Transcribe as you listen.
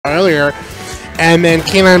earlier. And then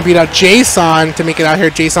K9 beat out Jason to make it out here.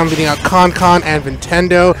 Jason beating out Con and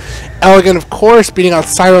Nintendo. Elegant, of course, beating out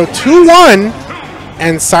Cyro 2-1.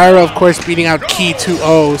 And Cyro, of course, beating out Key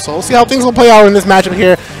 2-0. So we'll see how things will play out in this matchup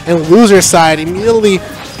here. And loser side, immediately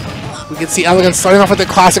we can see Elegant starting off with the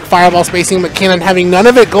classic fireball spacing, but K9 having none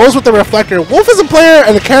of it, goes with the reflector. Wolf is a player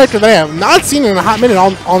and a character that I have not seen in a hot minute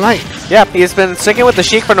all night. Yeah, he's been sticking with the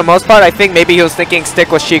Sheik for the most part. I think maybe he was thinking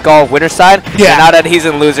stick with Sheik all winner side. Yeah. And now that he's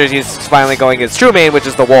in losers, he's finally going his true main, which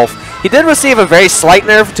is the Wolf. He did receive a very slight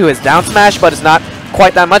nerf to his down smash, but it's not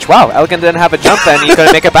quite that much. Wow, Elegant didn't have a jump and he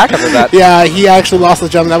couldn't make it back after that. Yeah, he actually lost the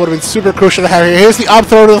jump. That would have been super crucial to have here. Here's the up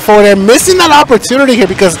throw to the forward air, missing that opportunity here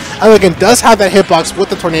because Elegant does have that hitbox with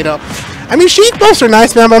the tornado. I mean, Sheik buffs are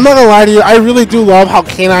nice, man, but I'm not gonna lie to you, I really do love how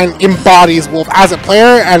K9 embodies Wolf as a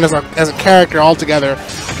player and as a character altogether.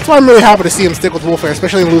 That's why I'm really happy to see him stick with Wolf here,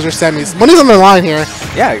 especially in loser semis. Money's on the line here.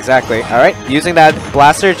 Yeah, exactly. Alright, using that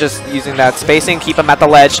blaster, just using that spacing, keep him at the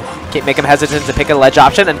ledge, make him hesitant to pick a ledge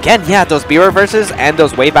option. And again, yeah, those B reverses and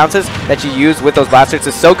those wave bounces that you use with those blasters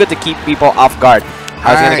is so good to keep people off guard.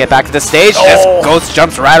 How's he going to get back to the stage? Just goes,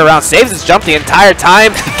 jumps right around, saves his jump the entire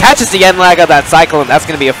time, catches the end lag of that cycle, and that's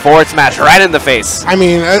going to be a forward smash right in the face. I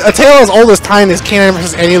mean, a tale as old as time is K9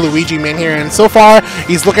 versus any Luigi man here, and so far,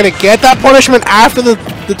 he's looking to get that punishment after the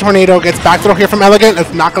tornado gets back throw here from Elegant.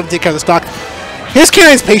 It's not going to take care of the stock. Here's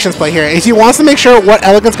K9's patience play here, is he wants to make sure what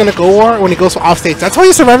Elegant's going to go for when he goes off stage. That's why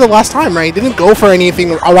he survived the last time, right? He didn't go for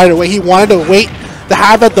anything right away. He wanted to wait to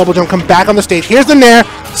have that double jump, come back on the stage. Here's the Nair,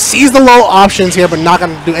 sees the low options here, but not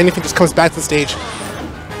going to do anything, just comes back to the stage.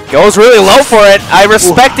 Goes really low for it. I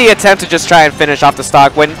respect the attempt to just try and finish off the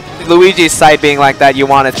stock. When Luigi's side being like that, you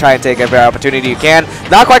want to try and take every opportunity you can.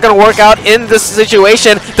 Not quite going to work out in this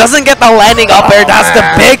situation. Doesn't get the landing up air. That's the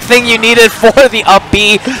big thing you needed for the up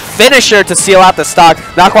B finisher to seal out the stock.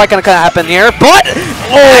 Not quite going to happen here, but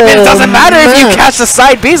I mean, it doesn't matter if you catch the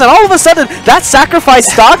side Bs, and all of a sudden, that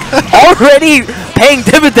sacrifice stock already paying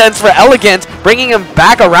dividends for Elegant, bringing him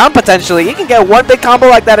back around potentially. He can get one big combo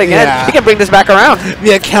like that again. Yeah. He can bring this back around.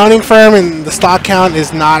 The accounting firm and the stock count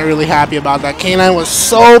is not really happy about that. K9 was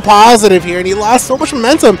so positive here, and he lost so much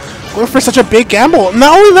momentum going for such a big gamble.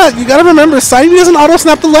 Not only that, you gotta remember, side B doesn't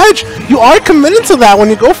auto-snap the ledge. You are committed to that when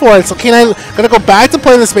you go for it. So K9 gonna go back to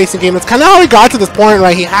playing the spacing game. That's kind of how he got to this point,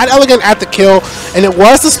 right? He had Elegant at the kill, and it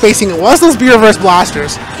was the spacing, it was those B-reverse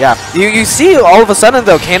blasters. Yeah, you see all of a sudden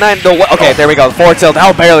though, K9, okay, there we go, forward tilt,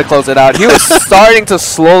 that'll barely close it out. He was starting to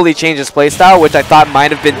slowly change his playstyle, which I thought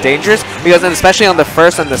might have been dangerous, because especially on the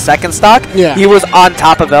first and the second stock, yeah, he was on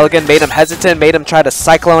top of Elegant, made him hesitant, made him try to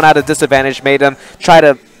cyclone out of disadvantage, made him try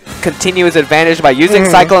to continue his advantage by using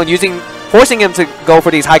cyclone, forcing him to go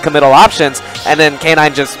for these high committal options, and then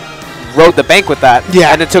K9 just rode the bank with that,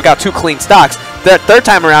 and then took out 2 clean stocks. The third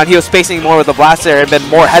time around, he was spacing more with the blaster and been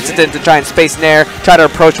more hesitant to try and space Nair, try to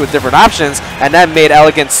approach with different options, and then made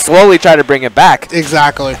Elegant slowly try to bring it back.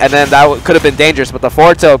 Exactly. And then that could have been dangerous, but the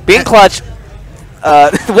forward tilt being clutch,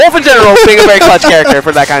 Wolf in general being a very clutch character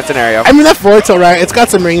for that kind of scenario. I mean, that forward tilt, right, it's got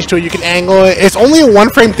some range to it. You can angle it. It's only a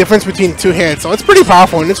 1-frame difference between 2 hits, so it's pretty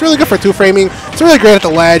powerful, and it's really good for 2-framing. It's really great at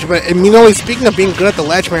the ledge, but immediately, speaking of being good at the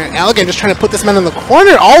ledge, man, Elegant just trying to put this man in the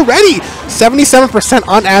corner already. 77%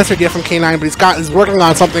 unanswered yet from K9, but he's working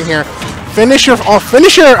on something here. Finish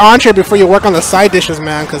your entree before you work on the side dishes,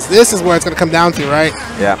 man, because this is where it's going to come down to, right?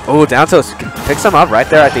 Yeah. Oh, down tilt picks him up right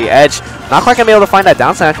there at the edge. Not quite going to be able to find that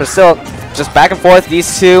down smash, but still, just back and forth,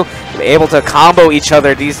 these two able to combo each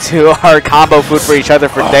other. These two are combo food for each other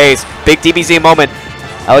for days. Big DBZ moment.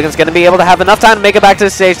 Elegant's going to be able to have enough time to make it back to the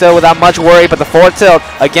stage, though, without much worry. But the forward tilt,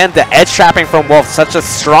 again, the edge trapping from Wolf, such a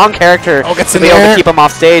strong character gets to be able to keep him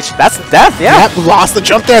off stage. That's death, yeah. Yep, lost the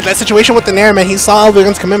jump there. That situation with the Nair, man, he saw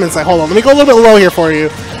Elegant's commitments. Like, hold on, let me go a little bit low here for you.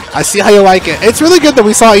 I see how you like it. It's really good that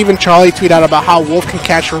we saw even Charlie tweet out about how Wolf can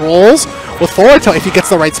catch rolls with forward tilt if he gets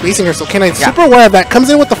the right spacing here. So K9's super aware of that, comes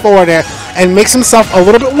in with the forward air, and makes himself a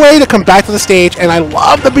little bit way to come back to the stage. And I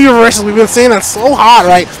love the B reverses. We've been saying that's so hot,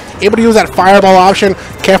 right? Able to use that fireball option.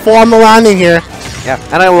 Careful on the landing here. Yeah,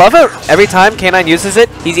 and I love it every time K9 uses it.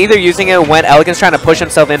 He's either using it when Elegant's trying to push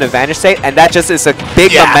himself into advantage state, and that just is a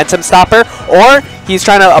big momentum stopper, or he's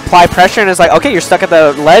trying to apply pressure and is like, okay, you're stuck at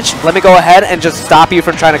the ledge, let me go ahead and just stop you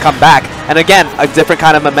from trying to come back. And again, a different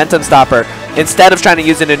kind of momentum stopper. Instead of trying to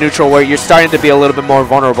use it in neutral where you're starting to be a little bit more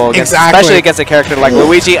vulnerable, against, especially against a character like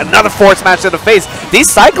Luigi. Another forward smash to the face.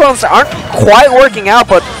 These cyclones aren't quite working out,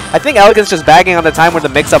 but I think Elegant's just bagging on the time where the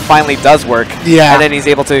mix-up finally does work. Yeah. And then he's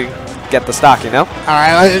able to get the stock, you know?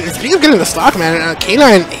 Alright, speaking of getting the stock, man,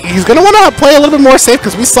 K9, he's going to want to play a little bit more safe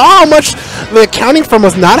because we saw how much the accounting firm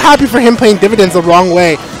was not happy for him playing dividends the wrong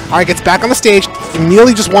way. Alright, gets back on the stage.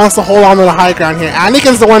 Immediately just wants to hold on to the high ground here.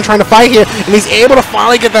 Anakin's the one trying to fight here, and he's able to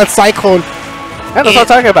finally get that Cyclone. Yeah, that's what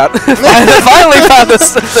I'm talking about. Finally found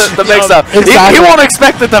the mix-up. Exactly. He won't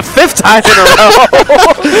expect it the 5th time in a row.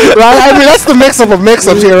 Right? I mean, that's the mix-up of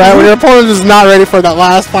mix-ups here, right? When your opponent is not ready for that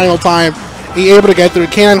last final time, he's able to get through.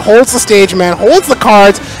 K9 holds the stage, man, holds the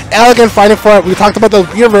cards. Elegant fighting for it. We talked about the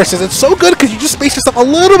gear versus. It's so good because you just space yourself a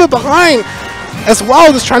little bit behind as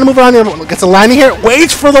well, just trying to move around here. Gets a landing here,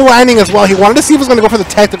 waits for the landing as well. He wanted to see if he was going to go for the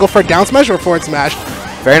tech, to go for a down smash or a forward smash.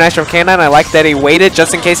 Very nice from K9. I like that he waited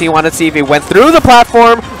just in case he wanted to see if he went through the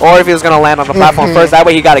platform or if he was going to land on the platform first. That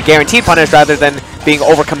way he got a guaranteed punish rather than being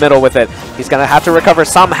overcommittal with it. He's going to have to recover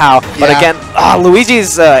somehow. But again,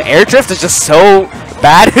 Luigi's air drift is just so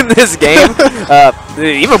bad in this game.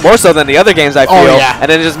 Even more so than the other games, I feel. And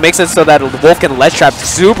then it just makes it so that Wolf can ledge trap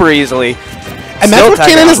super easily. And that's what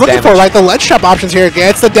K9 is looking for, right? The ledge trap options here.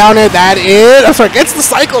 Gets the down air, that is. I'm sorry, gets the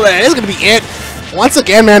cycle, that is going to be it. Once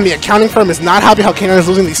again, man, the accounting firm is not happy how K9 is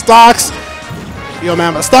losing these stocks. Yo,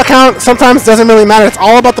 man, but stock count sometimes doesn't really matter. It's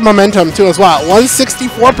all about the momentum, too, as well.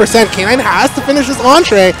 164%. K9 has to finish this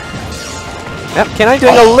entree. Yep, K9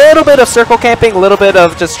 doing a little bit of circle camping, a little bit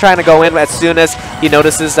of just trying to go in as soon as he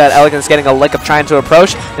notices that Elegant's getting a lick of trying to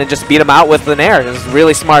approach, and just beat him out with an air. It's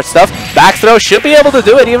really smart stuff. Back throw, should be able to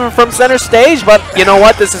do it even from center stage, but you know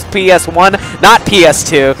what? This is PS1, not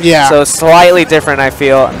PS2. Yeah. So slightly different, I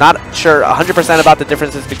feel. Not sure 100% about the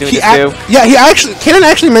differences between the two. Yeah, K9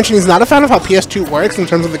 actually mentioned he's not a fan of how PS2 works in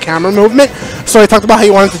terms of the camera movement. So he talked about how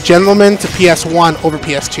he wanted the gentleman to PS1 over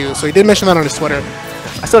PS2. So he did mention that on his Twitter.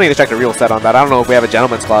 I still need to check the rule set on that. I don't know if we have a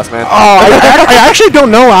gentleman's class, man. Oh, I actually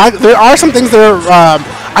don't know. There are some things that are...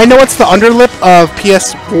 I know it's the underlip of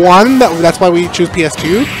PS1. That's why we choose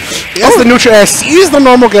PS2. Yes, the neutral air sees the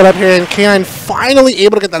normal get up here, and K9 finally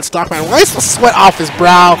able to get that stock, man. Wipes the sweat off his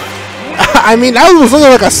brow. I mean, that was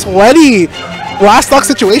looking like a sweaty last stock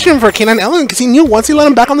situation for K9 Elegant, because he knew once he let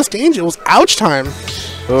him back on the stage, it was ouch time.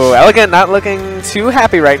 Ooh, Elegant not looking too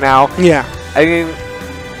happy right now. Yeah. I mean...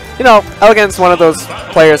 You know, Elegant's one of those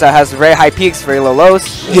players that has very high peaks, very low lows,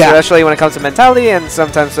 especially when it comes to mentality and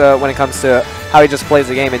sometimes when it comes to how he just plays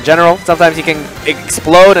the game in general. Sometimes he can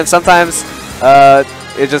explode and sometimes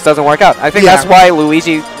it just doesn't work out. I think that's why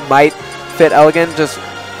Luigi might fit Elegant, just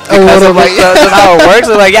because of just how it works.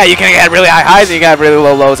 It's like, yeah, you can get really high highs and you can have really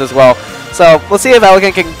low lows as well. So we'll see if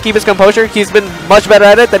Elegant can keep his composure. He's been much better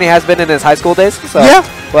at it than he has been in his high school days. So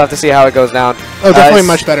we'll have to see how it goes down. Oh, definitely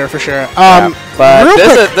much better for sure. But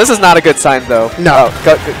this is not a good sign, though. No.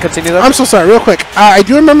 Continue, though. I'm so sorry. Real quick. I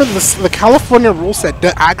do remember the California rule set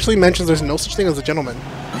that actually mentions there's no such thing as a gentleman.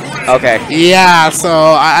 Okay. Yeah,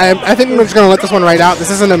 so I think we're just going to let this one ride out. This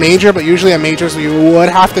isn't a major, but usually at majors you would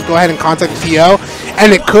have to go ahead and contact the TO,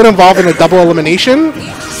 and it could involve in a double elimination.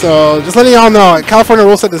 So just letting y'all know, California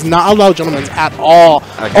rule set does not allow gentlemen at all.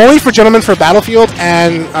 Okay. Only for gentlemen for Battlefield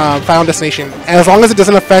and Final Destination, and as long as it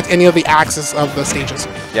doesn't affect any of the axes of the stages.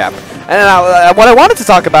 Yeah. And what I wanted to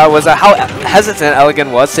talk about was how hesitant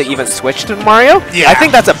Elegant was to even switch to Mario. Yeah. I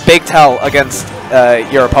think that's a big tell against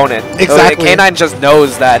your opponent. Exactly. K9 just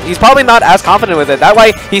knows that. He's probably not as confident with it. That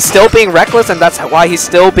way, he's still being reckless, and that's why he's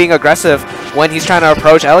still being aggressive when he's trying to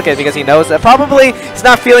approach Elegant, because he knows that probably he's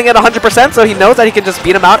not feeling it 100%, so he knows that he can just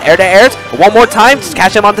beat him out air to air one more time, just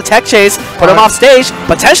catch him on the tech chase, put him off stage,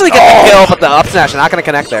 potentially get the kill, but the up smash not going to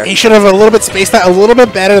connect there. He should have a little bit spaced that a little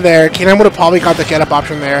bit better there. K9 would have probably got the get up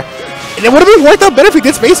option there. And it would have been worked out better if he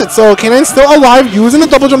did space it. So K9's still alive, using the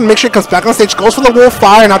double jump to make sure he comes back on stage, goes for the wolf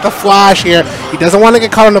fire, not the flash here. He doesn't want to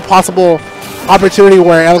get caught in a possible opportunity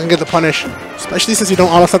where Elegant can get the punish, especially since you don't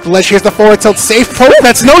auto set the ledge. Here's the forward tilt, safe poke,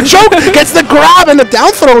 that's no joke, gets the grab and the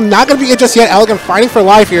down throw, not going to be it just yet. Elegant fighting for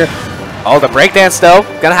life here. Oh, the breakdance though,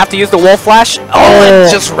 gonna have to use the wolf flash.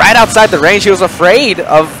 And just right outside the range. He was afraid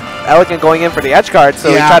of Elegant going in for the edge guard,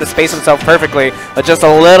 so he tried to space himself perfectly, but just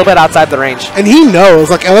a little bit outside the range. And he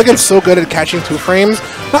knows, like, Elegant's so good at catching 2 frames.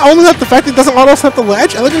 Not only that, the fact that he doesn't auto set the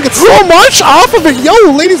ledge, Elegant gets so much off of it.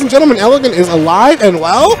 Yo, ladies and gentlemen, Elegant is alive and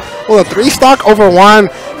well. Well, a 3 stock over 1.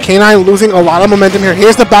 K9 losing a lot of momentum here.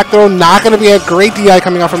 Here's the back throw. Not going to be a great DI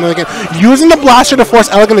coming out from Elegant. Using the blaster to force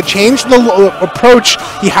Elegant to change the approach.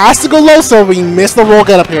 He has to go low, so we missed the roll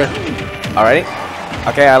get up here. Alrighty.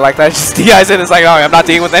 Okay, I like that. Just DI's in. It's like, oh, I'm not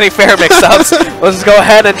dealing with any fair mix-ups. Let's just go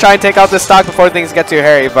ahead and try and take out this stock before things get too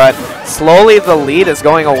hairy. But slowly the lead is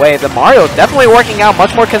going away. The Mario definitely working out,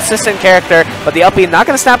 much more consistent character. But the up B not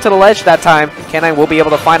going to snap to the ledge that time. K9 will be able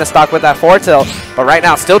to find a stock with that forward tilt. But right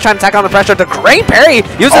now, still trying to tack on the pressure. The great parry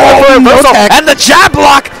using the reversal and the jab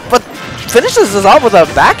block. But finishes this off with a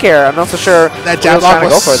back air. I'm not so sure that jab block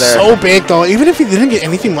was so big, though. Even if he didn't get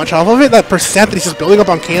anything much off of it, that percent that he's just building up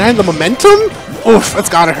on K9, the momentum, oof, that's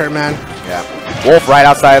gotta hurt, man. Yeah. Wolf right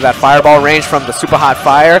outside of that fireball range from the super hot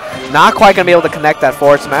fire. Not quite going to be able to connect that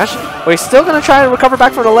forward smash. But he's still going to try and recover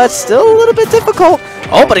back from the ledge. Still a little bit difficult.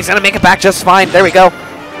 Oh, but he's going to make it back just fine. There we go.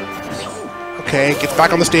 Okay, gets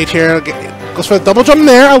back on the stage here. Goes for the double jump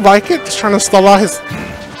there. I like it. Just trying to stall out his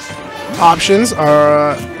options.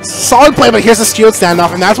 Solid play, but here's the shield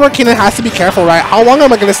standoff. And that's where K9 has to be careful, right? How long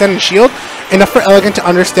am I going to stand in shield? Enough for Elegant to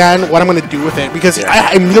understand what I'm going to do with it. Because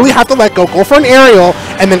I really have to let go for an aerial,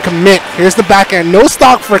 and then commit. Here's the back end. No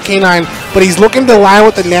stock for K9, but he's looking to land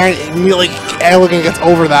with the nair, and immediately Elegant gets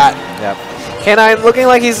over that. Yep. K9 looking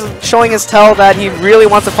like he's showing his tell that he really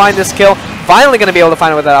wants to find this kill. Finally going to be able to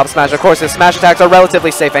find it with that up smash. Of course, his smash attacks are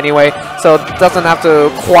relatively safe anyway, so doesn't have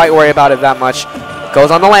to quite worry about it that much.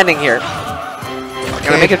 Goes on the landing here. Okay.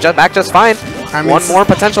 Going to make it back just fine. One more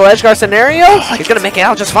potential edgeguard scenario. He's going to make it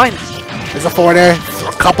out just fine. There's a forward air,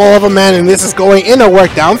 a couple of them, man, and this is going in a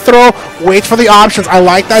work. Down throw, waits for the options. I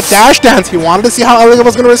like that dash dance. He wanted to see how Elegant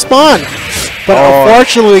was going to respond. But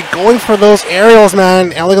unfortunately, going for those aerials,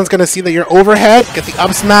 man, Elegant's going to see that you're overhead, get the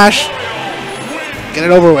up smash, get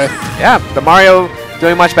it over with. Yeah, the Mario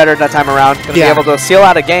doing much better that time around. Going to be able to seal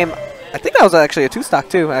out a game. I think that was actually a 2-stock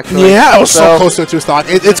too, actually. Yeah, it was so close to a 2-stock.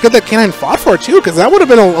 It's good that K9 fought for it too, because that would have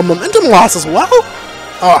been a momentum loss as well.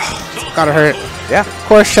 Oh, gotta hurt. Yeah. Of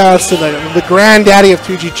course, shout outs to the granddaddy of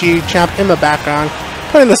 2GG, Champ in the background,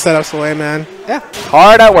 putting the setups away, man. Yeah.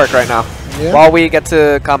 Hard at work right now. Yeah. While we get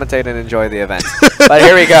to commentate and enjoy the event. But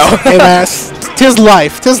here we go. Hey, man, tis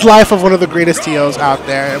life. Tis life of one of the greatest TOs out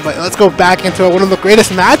there. But let's go back into one of the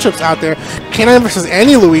greatest matchups out there. K9 versus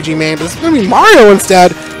any Luigi main, but it's going to be Mario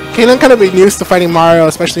instead. K9 kind of been used to fighting Mario,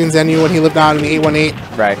 especially in Zenu when he lived out in the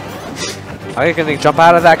 818. Right. Okay, going to jump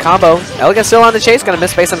out of that combo. Elegant still on the chase, going to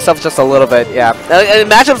misspace himself just a little bit. Yeah. In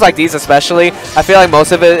matchups like these especially, I feel like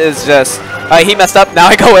most of it is just, he messed up, now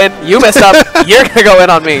I go in. You messed up, you're going to go in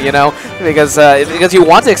on me, you know? Because you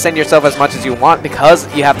want to extend yourself as much as you want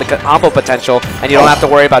because you have the combo potential and you don't have to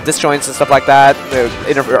worry about disjoints and stuff like that,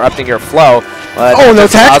 interrupting your flow. No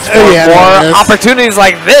tech? More opportunities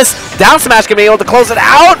like this. Down smash can be able to close it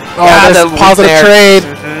out. Oh, positive trade.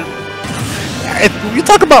 You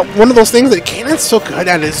talk about one of those things that K9's so good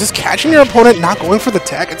at is just catching your opponent not going for the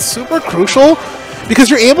tech. It's super crucial because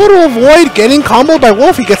you're able to avoid getting comboed by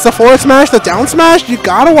Wolf. He gets the forward smash, the down smash. You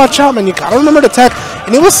gotta watch out, man. You gotta remember the tech.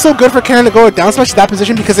 And it was so good for K9 to go with down smash to that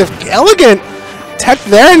position because if Elegant tech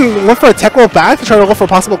there and went for a tech roll back to try to go for a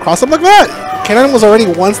possible cross-up like that, K9 was already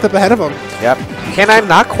one step ahead of him. Yep. K9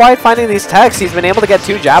 not quite finding these techs. He's been able to get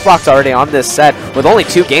 2 jab blocks already on this set with only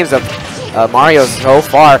 2 games of Mario so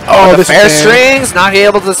far. Oh, the fair strings, not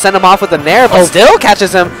able to send him off with the nair, but still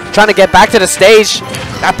catches him trying to get back to the stage.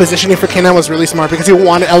 That positioning for K9 was really smart because he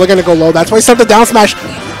wanted Elegant to go low. That's why he set the down smash.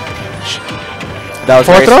 That was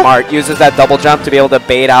very smart. Uses that double jump to be able to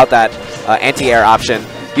bait out that anti-air option.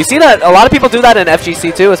 You see that a lot of people do that in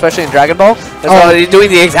FGC too, especially in Dragon Ball. So he's doing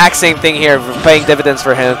the exact same thing here, paying dividends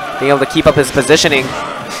for him, being able to keep up his positioning.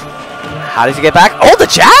 How does he get back? Oh, the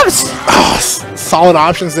jabs! Oh, solid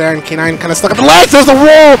options there, and K9 kind of stuck at the legs. There's the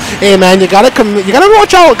roll. Hey, man, you gotta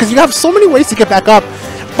watch out because you have so many ways to get back up.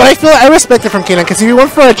 But I respect it from K9 because if he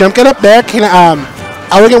went for a jump get up there,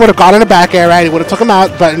 Elegant would have gotten a back air, right? He would have took him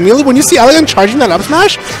out. But immediately when you see Elegant charging that up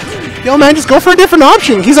smash, yo, man, just go for a different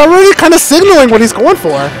option. He's already kind of signaling what he's going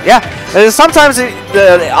for. Yeah. Sometimes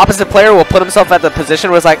the opposite player will put himself at the position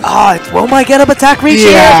where it's like, will my get up attack reach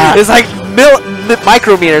here? It's like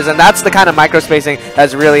micrometers, and that's the kind of microspacing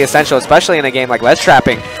that's really essential, especially in a game like ledge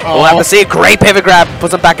trapping. We'll have to see. Great pivot grab.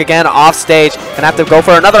 Puts him back again off stage. Gonna have to go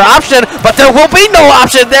for another option, but there will be no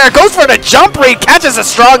option there. Goes for the jump read, catches a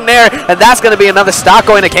strong nair, and that's going to be another stock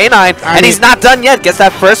going to K9. And he's not done yet. Gets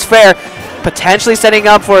that first fair. Potentially setting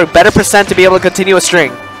up for a better percent to be able to continue a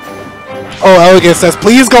string. Oh, Elegant says,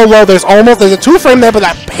 please go low. There's a 2-frame there, but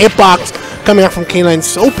that hitbox coming out from K9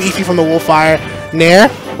 so beefy from the Wolfire. Nair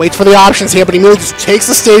waits for the options here, but he immediately just takes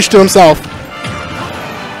the stage to himself.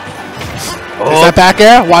 There's that back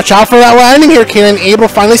air. Watch out for that landing here. K9 able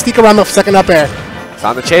to finally sneak around the second up air. He's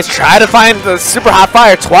on the chase. Try to find the super hot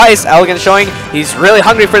fire twice. Elegant showing he's really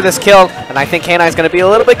hungry for this kill, and I think K9 is going to be a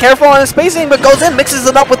little bit careful on his spacing, but goes in, mixes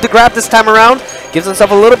it up with the grab this time around, gives himself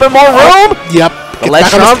a little bit more room. Yep. The ledge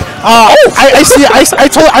trump. I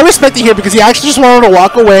respect it here because he actually just wanted to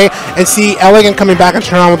walk away and see Elegant coming back and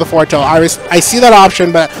turn on with the forward toe. I see that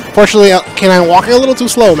option, but fortunately, K9 walking a little too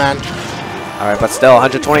slow, man. All right, but still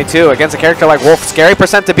 122 against a character like Wolf. Scary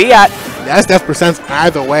percent to be at. That's death percents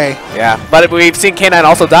either way. Yeah, but we've seen K9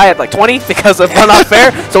 also die at like 20 because of runoff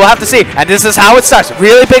fair, so we'll have to see. And this is how it starts.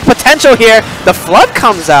 Really big potential here. The Flood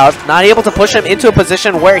comes out, not able to push him into a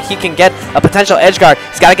position where he can get a potential edge guard.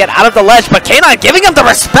 He's got to get out of the ledge, but K9 giving him the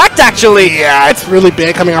respect, actually. Yeah, it's really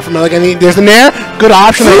big coming out from Milligan. There's a Nair. Good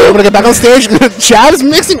option. They're able to get back on stage. Chad is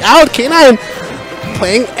mixing out. K9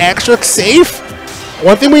 playing extra safe.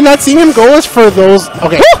 One thing we've not seen him go is for those.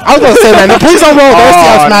 Okay, I was going to say that. No, please don't roll. There's the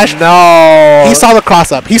up smash. No. He saw the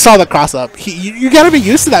cross up. He saw the cross up. You got to be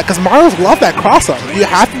used to that because Marios love that cross up. You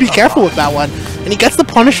have to be careful with that one. And he gets the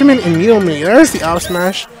punishment immediately. There's the up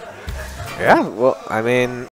smash. Yeah, well, I mean,